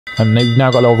And we've now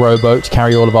got a little rowboat to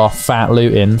carry all of our fat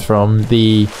loot in from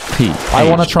the... I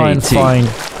want to try and find...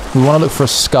 We want to look for a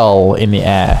skull in the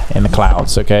air, in the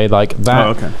clouds, okay? Like that... Oh,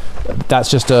 okay. That's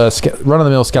just a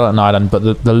run-of-the-mill skeleton island,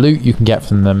 but the loot you can get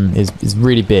from them is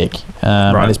really big.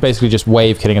 And it's basically just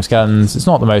wave killing of skeletons. It's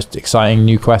not the most exciting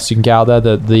new quests you can get out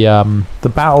there.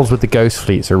 The battles with the ghost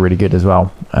fleets are really good as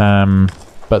well.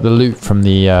 But the loot from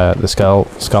the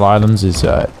skull islands is...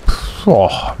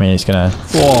 I mean, it's gonna...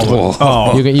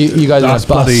 You guys are gonna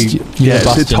bust.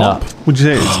 It's top. Would you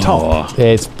say it's top?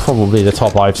 It's probably the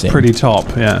top I've seen. Pretty top,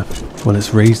 yeah. Well,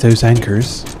 let's raise those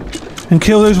anchors and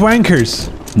kill those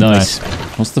wankers. Nice.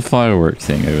 What's the firework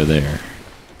thing over there?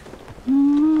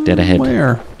 Dead ahead.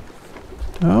 Where?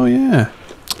 Oh, yeah.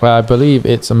 Well, I believe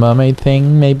it's a mermaid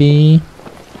thing, maybe.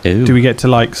 Ooh. Do we get to,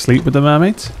 like, sleep with the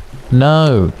mermaids?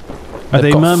 No. Are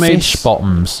they mermaids? Fish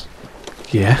bottoms.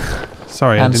 Yeah.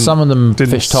 Sorry, and some of them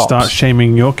fish tops. Start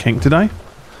shaming your kink, did I?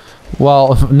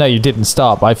 Well, no, you didn't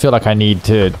start, but I feel like I need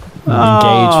to engage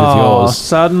with yours.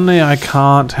 Suddenly I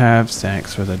can't have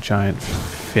sex with a giant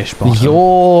fish bottom.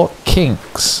 Your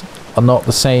kinks are not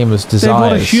the same as desires. They've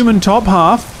got a human top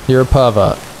half. You're a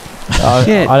pervert.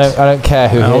 Shit. I don't care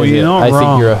who hears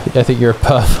it. I think you're a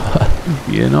pervert.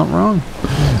 You're not wrong.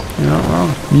 You're not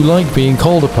wrong. You like being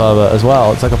called a pervert as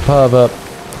well. It's like a pervert.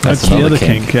 That's the other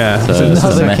kink, yeah. It's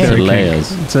another kink.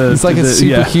 Layers. It's like a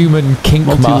superhuman kink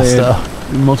master.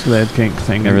 Multi-layered kink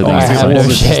thing.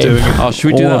 Oh,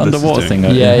 should we do that underwater thing?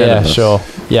 Yeah, sure.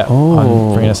 Yeah,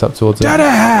 I'm bringing us up towards it. Dead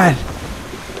ahead!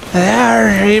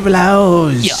 There he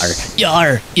blows!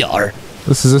 Yar.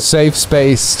 This is a safe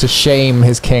space to shame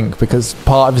his kink, because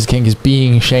part of his kink is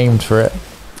being shamed for it.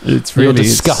 It's really... You're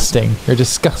disgusting. You're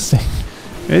disgusting.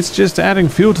 It's just adding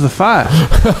fuel to the fire.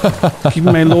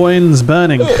 Keeping my loins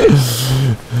burning.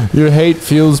 Your hate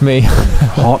fuels me.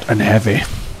 Hot and heavy.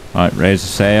 Right, raise the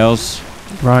sails.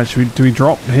 Right, do we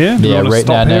drop here? Yeah,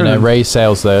 no, raise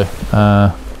sails though.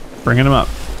 Bringing them up.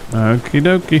 Okie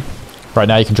dokie. Right,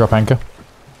 now you can drop anchor.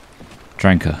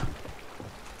 Dranker.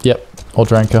 Yep, or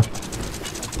dranker.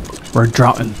 We're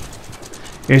dropping.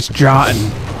 It's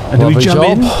jotting. And do we jump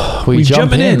in? We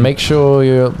jump in. Make sure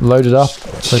you're loaded up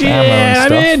with ammo and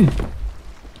stuff. I'm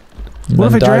in! What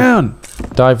if I drown?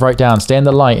 Dive right down. Stay in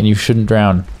the light and you shouldn't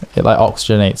drown. It like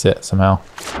oxygenates it somehow.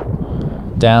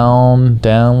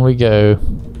 Down we go.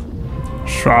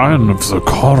 Sign of the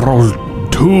Coral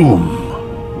Tomb.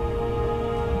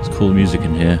 It's cool music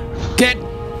in here. Get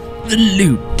the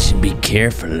loot and be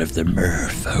careful of the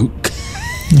merfolk.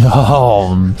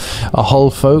 Oh, a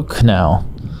whole folk now.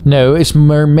 No, it's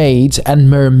mermaids and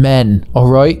mermen,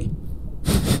 alright?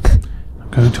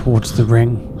 I'm going towards the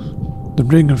ring. The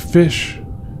ring of fish.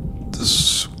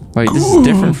 Wait, this is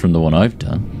different from the one I've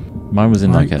done. Mine was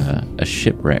in like a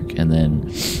shipwreck and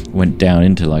then went down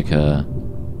into like a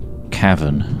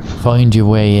cavern. Find your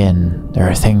way in. There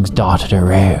are things dotted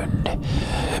around.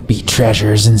 Be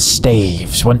treasures and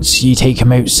staves. Once you take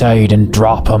them outside and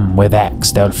drop them with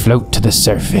X, they'll float to the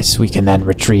surface. We can then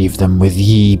retrieve them with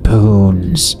ye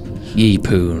poons. Ye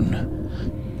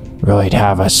poon. Right,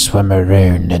 have a swim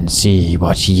around and see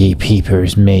what ye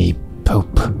peepers may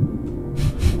poop.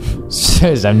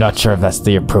 Says I'm not sure if that's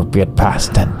the appropriate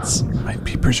past tense. My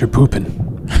peepers are pooping.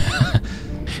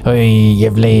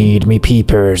 You've laid me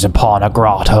peepers upon a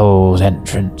grotto's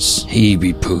entrance. He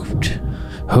be pooped.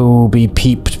 Who be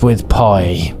peeped with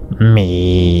pie?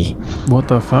 Me. What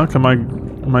the fuck? Am I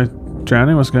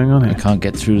drowning? What's going on here? I can't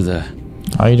get through the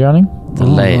Are you drowning?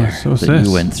 layer that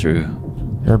you went through.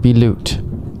 There be loot.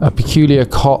 A peculiar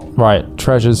right,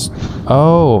 treasures.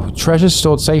 Oh, treasures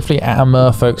stored safely at a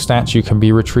merfolk statue can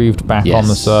be retrieved back on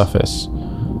the surface.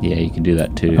 Yeah, you can do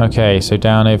that too. Okay, so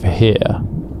down over here.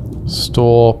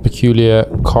 Store peculiar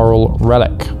coral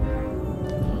relic.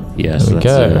 Yeah, so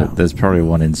there's probably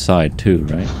one inside too,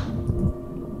 right?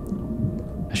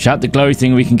 Shout the glowy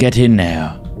thing, we can get in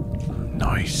now.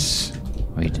 Nice.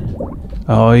 Wait.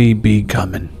 I be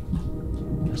coming.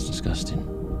 That's disgusting.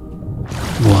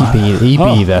 What? He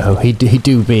be though. He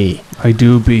do be. I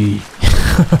do be.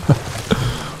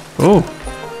 Oh.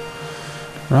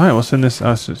 Right, what's in this?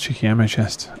 Oh, it's a cheeky ammo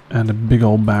chest and a big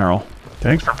old barrel.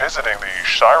 Thanks for visiting the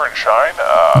Siren Shine.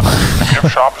 The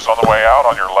gift shop is on the way out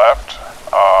on your left.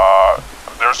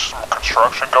 There's some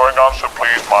construction going on, so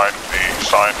please mind the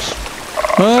signs.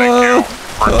 Thank you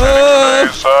for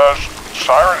attending today's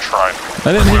Siren Shrine.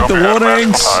 I didn't hit the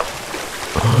warnings.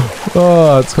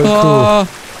 Oh, that's so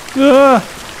cool.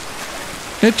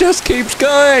 It just keeps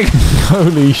going.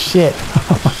 Holy shit.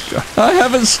 I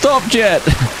haven't stopped yet.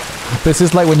 This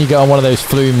is like when you go on one of those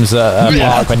flumes at a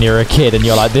park when you're a kid and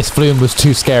you're like, this flume was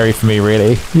too scary for me,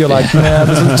 really. You're like, man,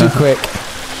 this was too quick.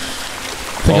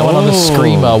 I think I went on the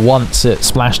Screamer once at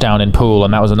Splashdown in pool,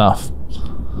 and that was enough.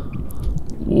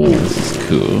 Ooh, this is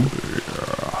cool.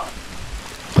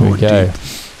 Here we go.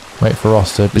 Wait for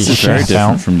Ross to be This is very shut different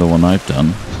down. from the one I've done.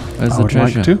 Where's the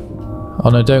treasure? Like to. Oh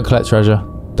no, don't collect treasure.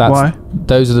 That's, Why?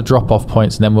 Those are the drop-off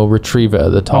points, and then we'll retrieve it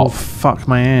at the top. Oh, fuck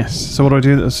my ass. So what do I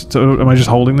do? So am I just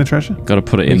holding the treasure? Got to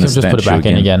put it You in can the just put it back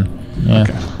in again. Yeah.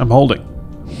 Okay. I'm holding.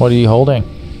 What are you holding?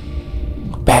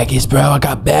 Baggies, bro. I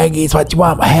got baggies. What do you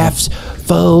want? My halves,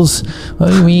 fulls. What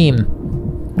do you mean?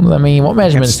 What do I mean? What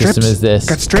measurement system is this?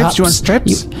 Got strips? Cups? You want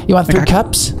strips? You want 3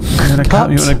 cups? You want a cup?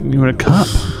 Cups? You want a cup?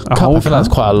 A Cup, whole I think that's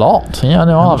quite a lot. Yeah, I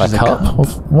know I'll have a cup.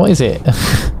 What is it?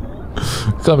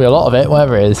 It's gonna be a lot of it,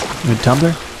 whatever it is. A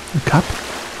tumbler? A cup?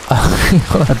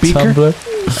 A beaker? Tumbler.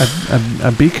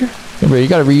 A beaker? Yeah, you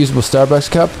got a reusable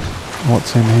Starbucks cup?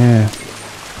 What's in here?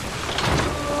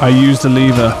 I used the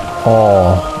lever.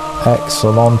 Oh,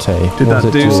 excellente. Did What that does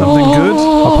it do something good?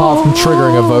 Apart from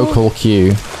triggering a vocal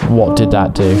cue, what did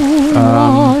that do?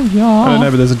 I don't know,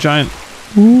 but there's a giant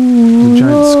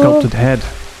sculpted head.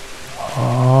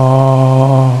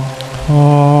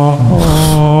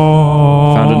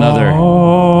 Found another.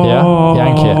 Yeah?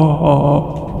 Yank it.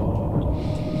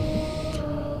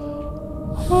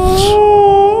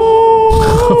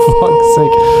 For fuck's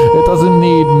sake. It doesn't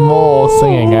need more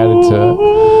singing added to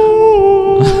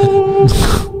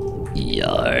it.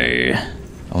 Yo. I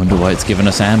wonder why it's giving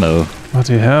us ammo.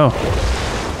 Bloody hell.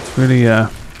 It's really,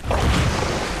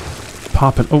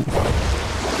 popping. Oh,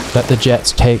 Let the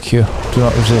jets take you. Do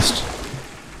not resist.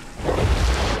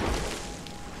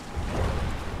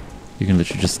 You can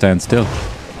literally just stand still. you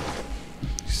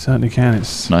certainly can.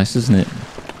 It's Nice, isn't it?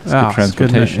 It's ah, good it's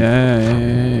good, isn't it?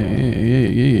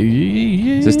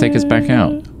 transportation. Does this take us back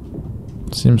out?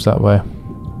 Seems that way.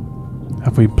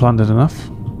 Have we plundered enough?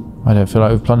 I don't feel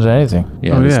like we've plundered anything.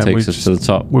 Yeah, Oh, this yeah, takes we us to the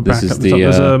top. We're This back is at the top. the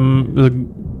There's a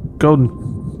golden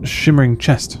shimmering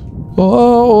chest.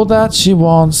 All that she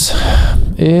wants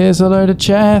is a load of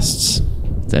chests.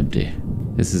 it's empty.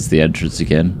 This is the entrance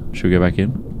again. Should we go back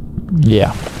in?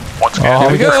 Yeah. Once again, Oh,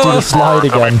 we got to do the slide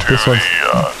again. This one's...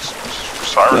 Siren's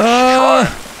Shrine.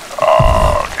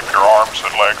 Keep your arms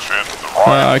and legs in the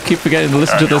right I keep forgetting to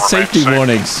listen And to the you remain safety safe.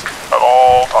 warnings. at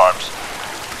all times.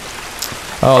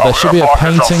 Oh, there should be a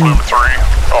blockage on painting. flume 3.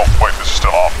 Oh, wait, this is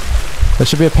still on. There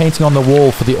should be a painting on the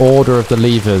wall for the order of the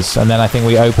levers, and then I think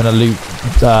we open a loot,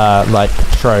 like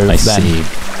trove. I then. see.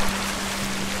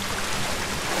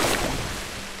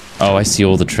 Oh, I see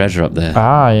all the treasure up there.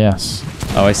 Ah, yes.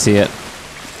 Oh, I see it.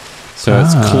 So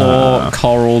it's claw,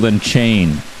 coral, and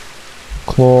chain.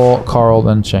 Claw, coral,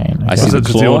 and chain. Okay. I see the That's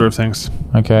just the claw. order of things.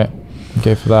 Okay.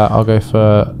 Go for that. I'll go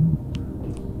for.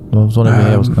 There was one over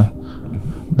here, wasn't there?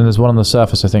 Then there's one on the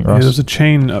surface, I think, Yeah, Ross. there's a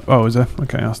chain up. Oh, is there?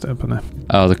 Okay, I'll stay up on there.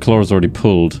 Oh, the claw is already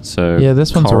pulled. So Yeah,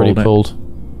 this one's already coral- pulled.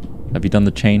 Have you done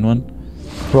the chain one?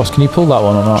 Ross, can you pull that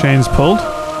one or not? Chain's pulled.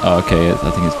 Oh, okay.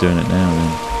 I think it's doing it now.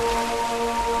 Then.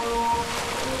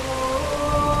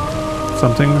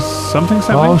 Something.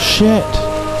 Oh shit!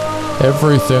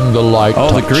 Everything the light.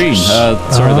 Oh, the green.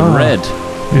 touches. Sorry, the red.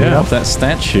 Yeah. Of that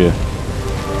statue.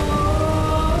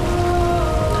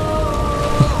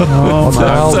 Oh What the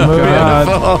hell's moving?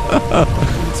 god.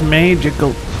 It's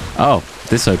magical. Oh,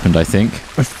 this opened, I think,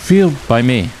 I feel by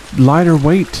me. lighter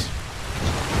weight.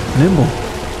 Nimble.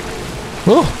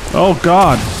 Oh, Oh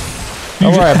god. You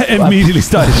All right, just immediately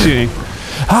started shooting.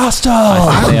 hostile!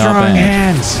 I think they are Drawing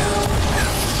bad. hands.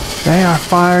 They are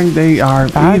firing. They are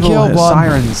I evil killed one.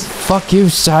 sirens. Fuck you,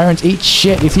 sirens! Eat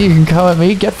shit! If you can come at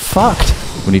me, get fucked.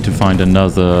 We need to find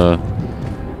another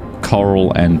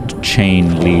coral and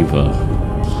chain lever.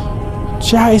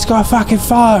 Chat, he's got a fucking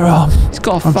firearm. He's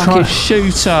got a I'm fucking trying-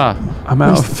 shooter. I'm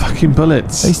out of fucking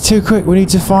bullets. He's too quick. We need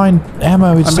to find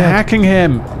ammo I'm instead. hacking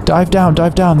him. Dive down,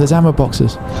 dive down. There's ammo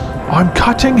boxes. I'm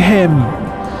cutting him.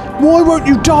 Why won't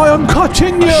you die? I'm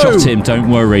cutting you. I shot him.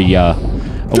 Don't worry, Oh,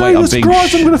 wait, I'm Jesus being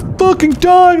Christ, I'm gonna fucking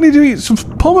die. I need to eat some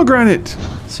pomegranate.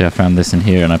 See, I found this in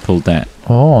here and I pulled that.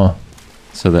 Oh,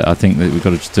 So that I think that we've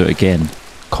got to just do it again.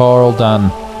 coral done.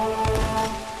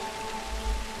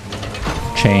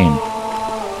 Chain.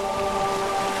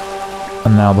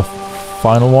 And now the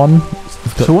final one.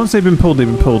 So once they've been pulled,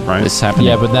 right? It's happening.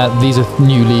 Yeah, but these are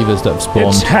new levers that have spawned.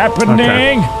 It's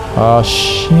happening. Oh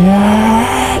shit!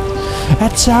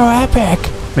 That's so epic.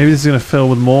 Maybe this is gonna fill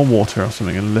with more water or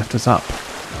something and lift us up.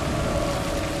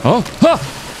 Oh, ha!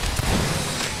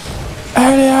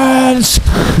 Aliens!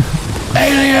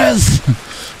 Aliens!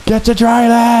 Get to dry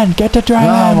land! Get to dry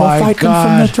land! my We'll fight them God.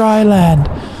 from the dry land.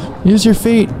 Use your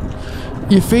feet.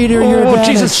 Your feet are your Oh, advantage.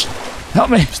 Jesus! Help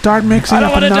me! Start mixing I don't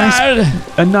up want to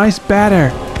die! a nice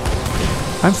batter.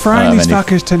 I'm frying these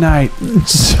fuckers tonight.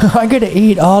 I'm gonna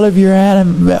eat all of your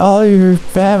all of your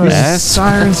family. Yes.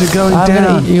 Sirens are going I'm down.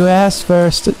 gonna eat you ass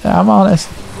first. I'm honest.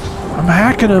 I'm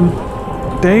hacking them.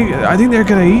 I think they're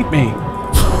gonna eat me.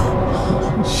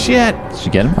 Shit. Did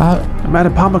you get him? I'm at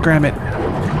a pomegranate.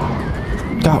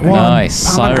 Got one. Nice.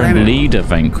 Siren Pomegranate. leader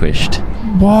vanquished.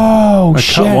 Whoa, I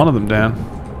shit. cut one of them down.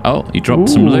 Oh, you dropped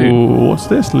some loot. Ooh, what's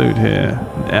this loot here?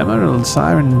 An emerald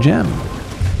siren gem.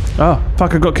 Oh,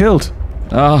 fuck, I got killed.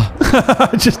 Oh,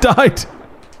 I just died.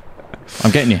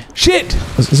 I'm getting you. Shit!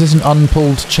 Is this an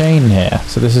unpulled chain here?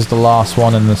 So this is the last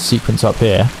one in the sequence up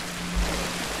here.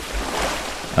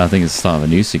 I think it's the start of a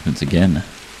new sequence again.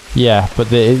 Yeah, but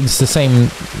it's the same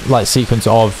like sequence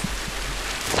of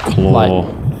Claw.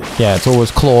 yeah, it's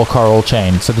always claw, coral,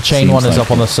 chain. So the chain Seems one is like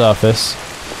up on the surface.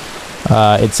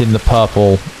 It's in the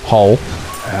purple hole.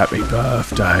 Happy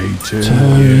birthday to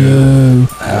you.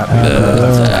 Happy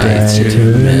birthday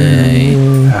to me.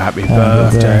 Happy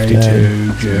birthday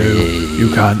to you. You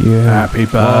can't. Happy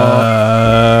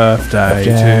birthday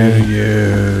to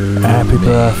you. Happy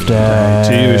birthday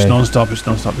to you. It's non-stop. It's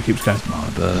non-stop. It keeps going. My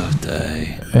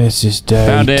birthday. It's his day.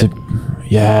 Found it.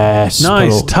 Yes.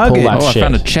 Nice, tug it. that Oh, I shit.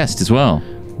 found a chest as well.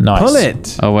 Nice. Pull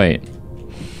it. Oh, wait.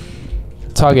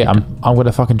 Tug it. I'm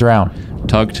gonna fucking drown.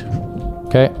 Tugged.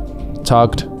 Okay.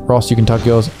 Tugged. Ross, you can tug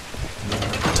yours.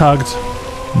 Tugged.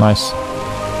 Nice.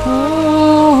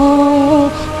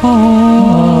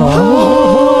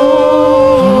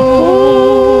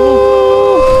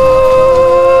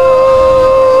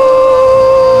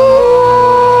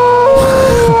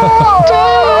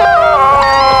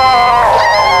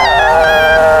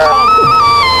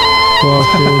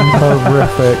 Fucking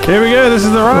horrific. Here we go. This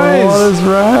is the rise. What is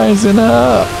rising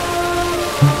up?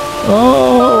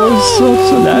 Oh, it's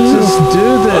such a Let's just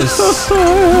do this.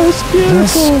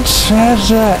 There's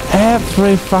treasure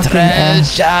every fucking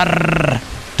Treasure!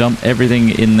 Dump everything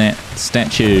in that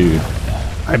statue.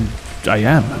 I'm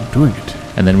doing it.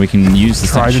 And then we can use the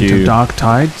Tried into statue dark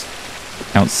tides.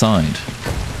 outside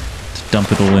to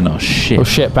dump it all in our ship. Oh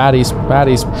shit, baddies,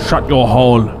 baddies. Shut your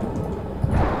hole.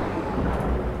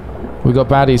 We got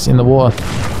baddies in the water.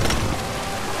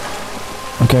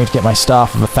 I'm going to get my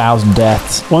staff of 1,000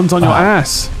 deaths. One's on your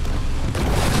ass.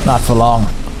 Not for long.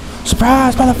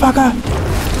 Surprise, motherfucker!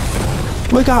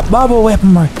 We got bubble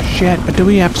weaponry. Shit, but do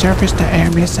we have surface to air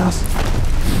missiles?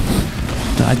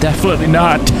 Definitely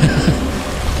not.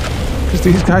 Because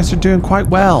these guys are doing quite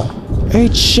well.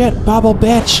 Eat shit, bubble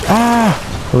bitch. Ah!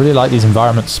 I really like these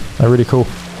environments. They're really cool.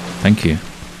 Thank you.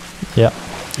 Yeah.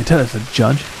 You tell us a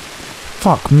judge.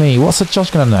 Fuck me, what's the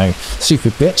judge gonna know?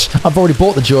 Stupid bitch. I've already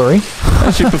bought the jury.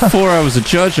 Actually, before I was a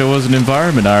judge, I was an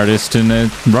environment artist, and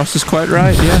Ross is quite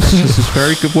right. Yes, this is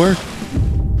very good work.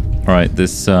 All right,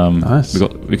 this Nice.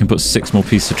 we can put 6 more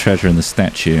pieces of treasure in the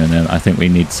statue, and then I think we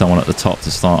need someone at the top to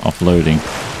start offloading.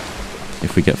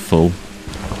 If we get full,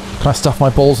 Can I stuff my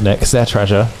balls in it? Because they're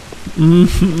treasure.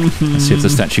 let's see if the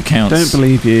statue counts. Don't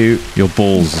believe you. Your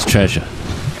balls is treasure.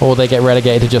 Or they get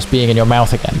relegated to just being in your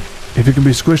mouth again. If it can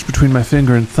be squished between my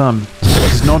finger and thumb,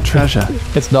 it is not treasure.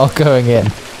 It's not going in.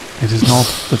 It is not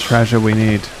the treasure we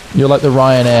need. You're like the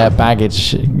Ryanair baggage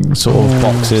sort of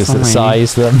boxes that sorry.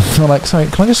 size them. You're like, sorry,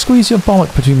 can I just squeeze your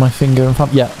bollock between my finger and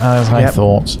thumb? Yeah, as I Yep.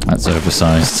 thought. That's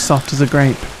oversized. Soft as a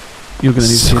grape. You're going to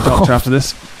need to see a doctor after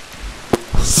this.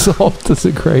 Soft as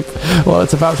a grape. Well,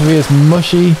 it's about to be as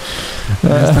mushy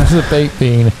as a baked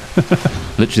bean.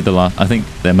 Literally the last. I think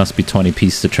there must be 20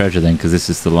 pieces of treasure then, because this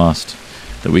is the last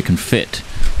that we can fit.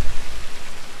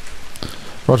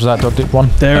 Roger that, dog dick one.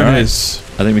 There All it right. is.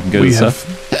 I think we can go to We the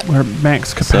have, we're max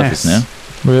surface capacity. now.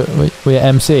 We're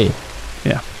MC.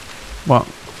 Well,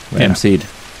 We're yeah. MC'd.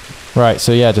 Right,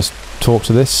 so yeah, just talk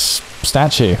to this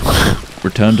statue.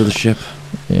 Return to the ship.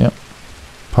 Yeah.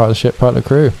 Part of the ship, part of the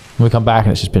crew. And we come back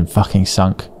and it's just been fucking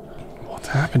sunk. What's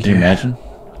happened Can you here? imagine?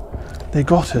 They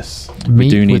got us. Meet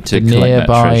do need with to the collect that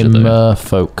nearby treasure, though.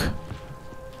 merfolk.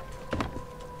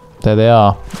 There they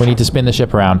are. We need to spin the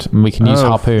ship around and we can use Oh.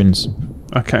 harpoons.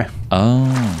 Okay. Oh.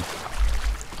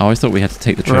 I always thought we had to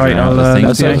take the treasure Right, out of I'll, the thing.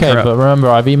 That's Yeah, okay, correct. but remember,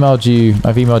 I've emailed you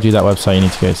that website you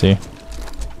need to go to.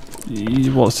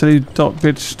 What,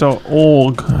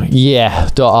 city.bitch.org.ru. Yeah,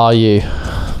 .ru.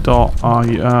 Oh.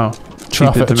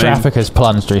 Traffic, domain. traffic has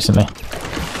plunged recently.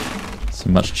 It's a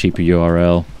much cheaper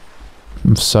URL.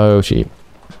 So cheap.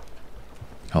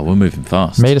 Oh, we're moving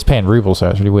fast. Made us pay in rubles, so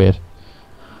it's really weird.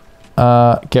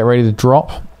 Get ready to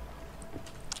drop.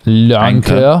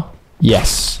 Anchor.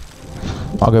 Yes.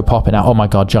 I'll go pop it now. Oh my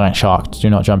god, giant shark. Do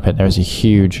not jump in. There is a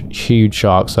huge, huge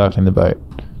shark circling the boat.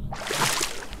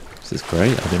 This is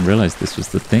great. I didn't realize this was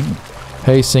the thing.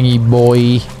 Hey, singy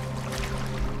boy.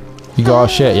 You got our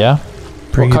shit, yeah?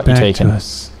 Bring What it cut you back taking? to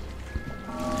us.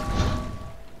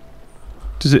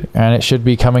 Does it? And it should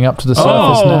be coming up to the surface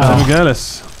Oh, there we now. go.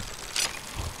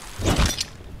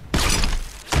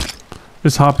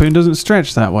 This harpoon doesn't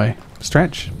stretch that way.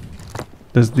 Stretch?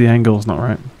 The angle's not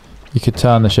right. You could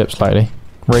turn the ship slightly.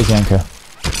 Raise the anchor.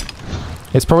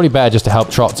 It's probably better just to help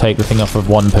Trot take the thing off of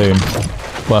one poon,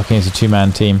 working as a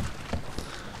two-man team.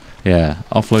 Yeah,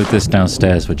 offload this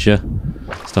downstairs, would you?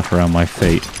 Stuff around my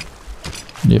feet.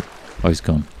 Yep. Oh, he's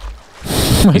gone.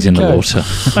 He's in the water.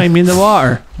 I'm in the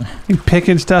water. I'm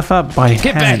picking stuff up by hand.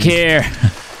 Get back here!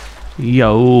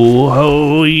 Yo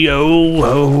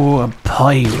ho, a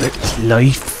pirate's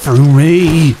life for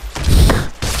me.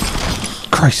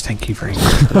 Christ, thank you very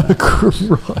much.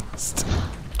 Christ.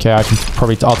 Okay,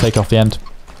 I'll take off the end.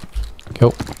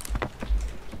 Cool.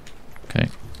 Okay.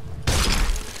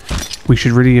 We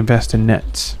should really invest in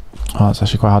nets. Oh, that's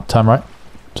actually quite hard. Turn right.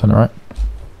 Turn it right.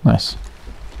 Nice.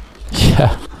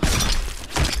 Yeah.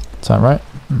 Turn right.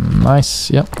 Nice.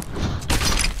 Yep.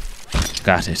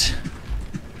 Got it.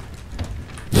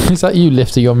 Is that you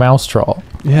lifting your mouse, Trot?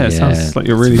 Yeah, it sounds like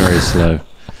you're it's really very slow.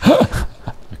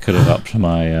 I could have upped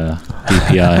my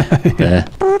DPI there.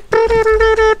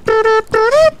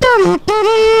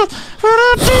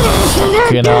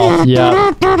 Fucking hell.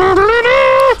 Yeah.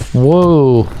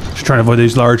 Whoa. just trying to avoid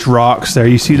those large rocks there.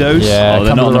 You see those? Yeah, Oh, they're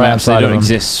come not to on the the right maps. They side of don't them.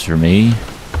 exist for me.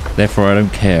 Therefore, I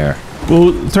don't care.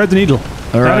 Well, thread the needle.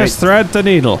 All Let right. us thread the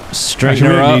needle. Straighten Actually,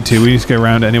 we her don't up. need to. We need to go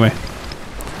around it anyway.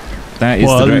 That is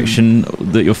Well, the direction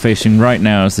that you're facing right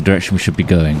now. Is the direction we should be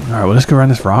going. All right, well, let's go around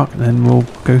this rock, and then we'll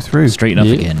go through. Straighten up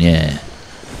Yeah. again, yeah.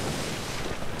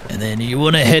 And then you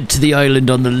want to head to the island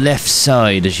on the left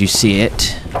side as you see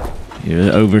it.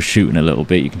 You're overshooting a little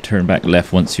bit. You can turn back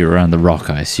left once you're around the rock,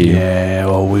 I assume. Yeah,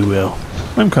 well, we will.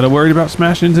 I'm kind of worried about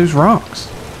smashing into those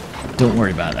rocks. Don't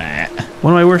worry about that.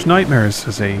 One of my worst nightmares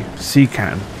is a sea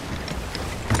cannon.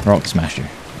 Rock smasher.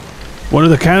 One of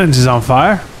the cannons is on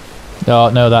fire.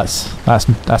 Oh no, that's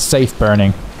safe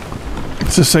burning.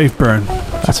 It's a safe burn.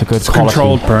 That's a good It's quality.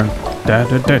 controlled burn.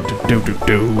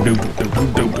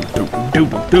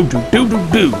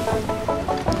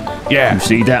 Yeah. You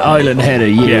see that island ahead of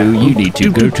you? Yeah. You need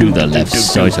to go to the left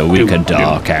side so we can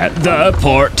dock at the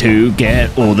port to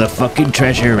get all the fucking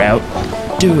treasure out.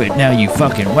 Do it now, you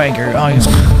fucking wanker.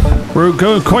 We're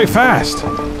going quite fast.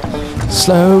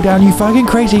 Slow down, you fucking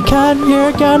crazy cunt.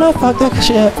 You're gonna fuck the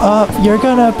ship up. You're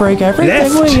gonna break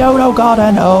everything Left. we own. Oh god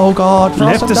and oh god.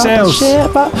 Lift the sails.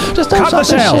 Ship up. Just don't Cut stop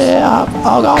the the sails. shit up.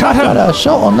 Oh god, Cut I've got 'em. a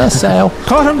shot on the sail.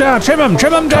 Cut him down. Trim him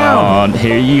down. Can't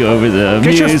hear you over the Get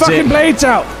music. your fucking blades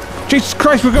out. Jesus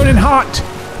Christ, we're going in hot.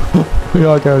 We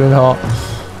are going in hot.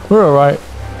 We're alright.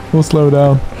 We'll slow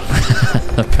down.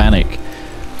 A panic.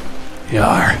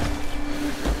 Yar.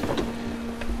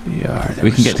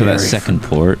 We can get to that second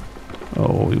port.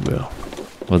 Oh, we will.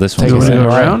 Well, this Take Do you one's us want to in go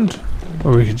right. around?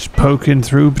 Or we can just poke in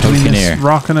through between Poke in this here.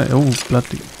 rock and it. Oh,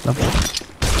 bloody. Lovely.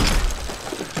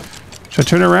 Should I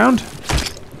turn around?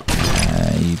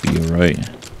 You'd be alright.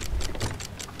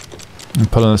 I'm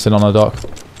pulling us in on the dock.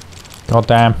 God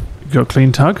damn. You got a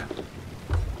clean tug?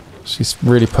 She's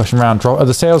really pushing around.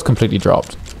 The sail's completely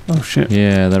dropped. Oh, shit.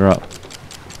 Yeah, they're up.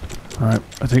 Alright,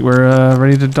 I think we're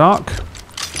ready to dock.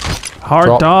 Hard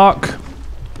Drop. dock.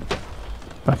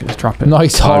 Fuck it, let's drop it.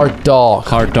 Nice hard dock.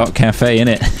 Hard Dock Cafe,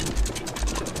 innit?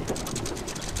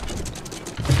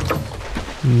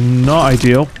 Not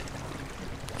ideal.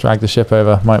 Drag the ship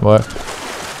over. Might work.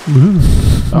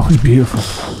 Oh, it's beautiful.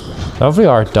 Lovely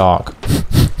hard dock.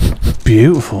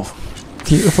 Beautiful.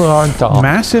 Beautiful hard dock.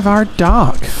 Massive hard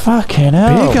dock. Fucking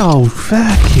hell. Big old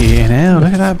fucking hell.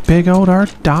 Look at that big old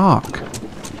hard dock.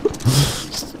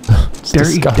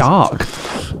 Dirty disgusting. dock.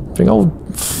 Big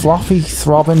old floppy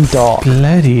throbbing dock.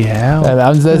 Bloody hell.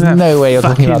 There's Look at that no way you're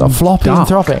talking about a fucking floppy and dock.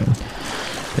 throbbing.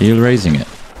 Are you raising it?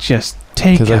 Just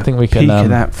take 'Cause a I think we can, peek at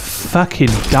that fucking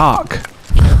dock.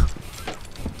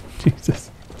 Jesus.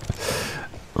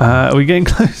 Are we getting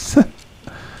closer?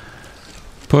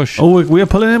 Push. Oh, we are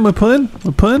pulling in. We're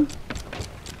pulling.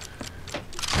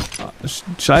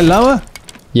 Should I lower?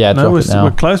 Yeah, No, drop we're, it now.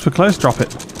 we're close. We're close. Drop it.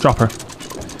 Drop her.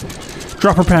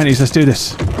 Drop her panties. Let's do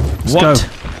this. Let's What?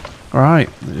 go. All right.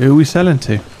 Who are we selling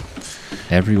to?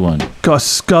 Everyone. Got a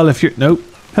skull if you're... Nope.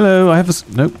 Hello, I have a...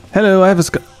 Nope. Hello, I have a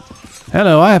skull.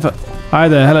 Hello, I have a... Hi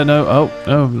there. Hello, no. Oh,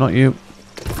 no, not you.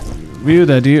 You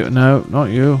there, do you? No, not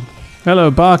you. Hello,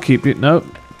 barkeep. No,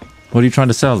 What are you trying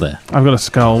to sell there? I've got a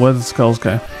skull. Where do the skulls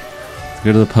go?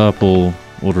 Go to the purple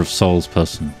Order of Souls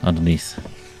person underneath.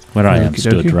 Where I am Okie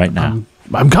stood dokie. right now.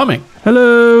 I'm coming.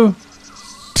 Hello.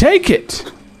 Take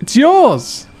it. It's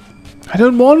yours. I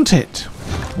don't want it.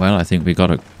 Well, I think we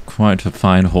got quite a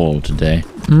fine haul today.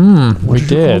 We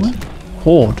did.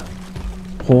 Horde.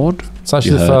 Horde? It's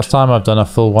actually the first time I've done a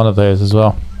full one of those as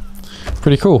well.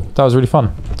 Pretty cool. That was really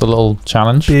fun. The little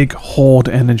challenge. Big Horde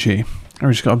energy. And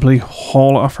we just got to bloody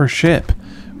haul it off our ship.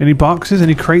 Any boxes?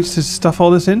 Any crates to stuff all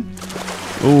this in?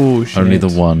 Oh, shit. Only the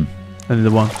one. Only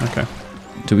the one. Okay.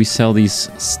 Do we sell these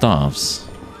staves?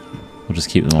 We'll just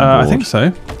keep them on board. I think so.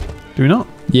 Do we not?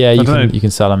 Yeah, you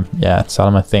can sell them. Yeah, sell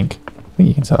them. I think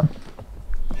you can sell them.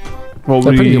 What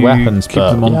They're would pretty you good weapons, keep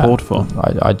but them on yeah, board for?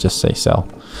 I'd just say sell,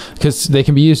 because they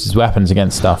can be used as weapons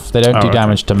against stuff. They don't do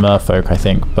damage to merfolk, I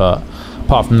think, but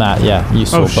apart from that, yeah,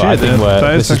 useful. Oh shit! But I think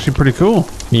that is actually pretty cool.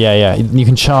 Yeah, you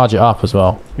can charge it up as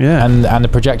well. Yeah, and the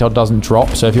projectile doesn't drop.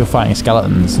 So if you're fighting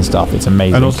skeletons and stuff, it's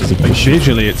amazing. And also, like,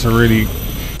 visually, it's a really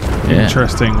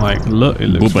interesting look. It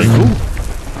looks pretty cool.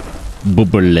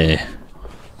 Bubbly.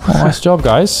 Oh, nice job,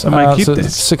 guys. I might keep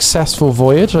this. Successful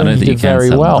voyage. I don't think you did very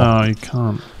well. No, you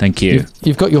can't. Thank you.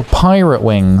 You've got your pirate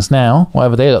wings now,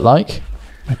 whatever they look like.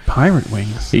 My pirate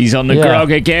wings. He's on the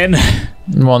grog again.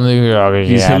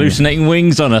 He's hallucinating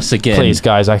wings on us again. Please,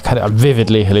 guys, I'm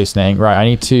vividly hallucinating. Right, I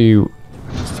need to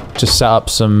just set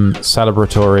up some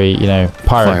celebratory,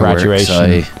 pirate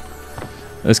graduation.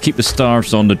 Let's keep the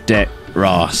stars on the deck,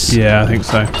 Ross. Yeah, I think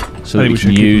so. So that we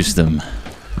can use them.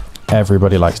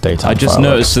 Everybody likes daytime I just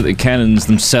noticed that the cannons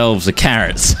themselves are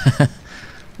carrots.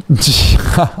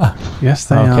 Yes,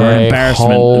 they are. Okay,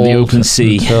 embarrassment of the open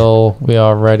sea. Until we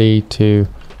are ready to...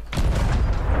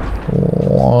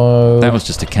 Whoa. That was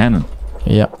just a cannon.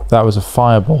 Yep, that was a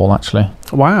fireball, actually.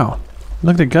 Wow.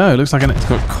 Look at it go. Looks like It's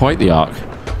got quite the arc.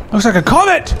 Looks like a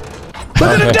comet!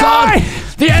 We're gonna die!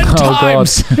 The end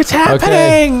times! God. It's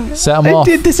happening! Okay. Set them off.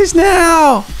 This is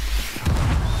now!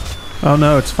 Oh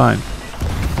no, it's fine.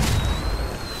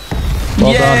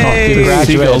 Well done. You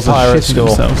graduated pirate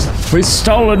school. We've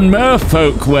stolen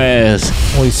merfolk wares.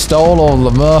 We stole all the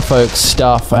merfolk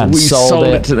stuff and sold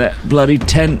it. To that bloody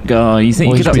tent guy. You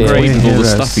think you could upgrade with all the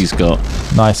stuff he's got?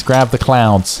 Nice. Grab the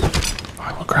clouds.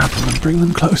 I will grab them and bring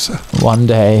them closer. One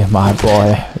day, my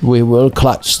boy, we will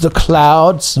clutch the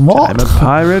clouds. What? I'm a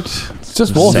pirate. It's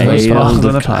just water. Faster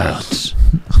than a pirate.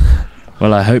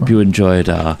 Well, I hope you enjoyed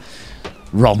our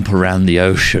romp around the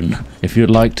ocean. If you'd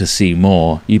like to see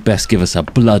more, you best give us a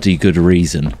bloody good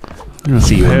reason.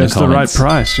 See you in the comments. The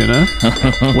right price,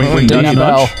 Wink, Ding that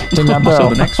bell. Ding that bell. Until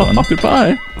the next one.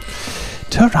 Goodbye.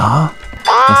 Ta-ra.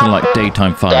 Nothing like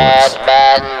daytime fireworks.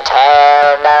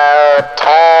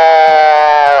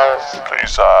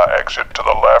 Please exit to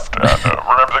the left, and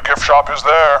remember the gift shop is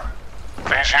there.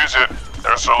 Please use it.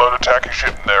 There's a load of tacky shit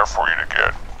in there for you to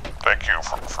get. Thank you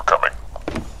for coming.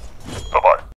 Bye-bye.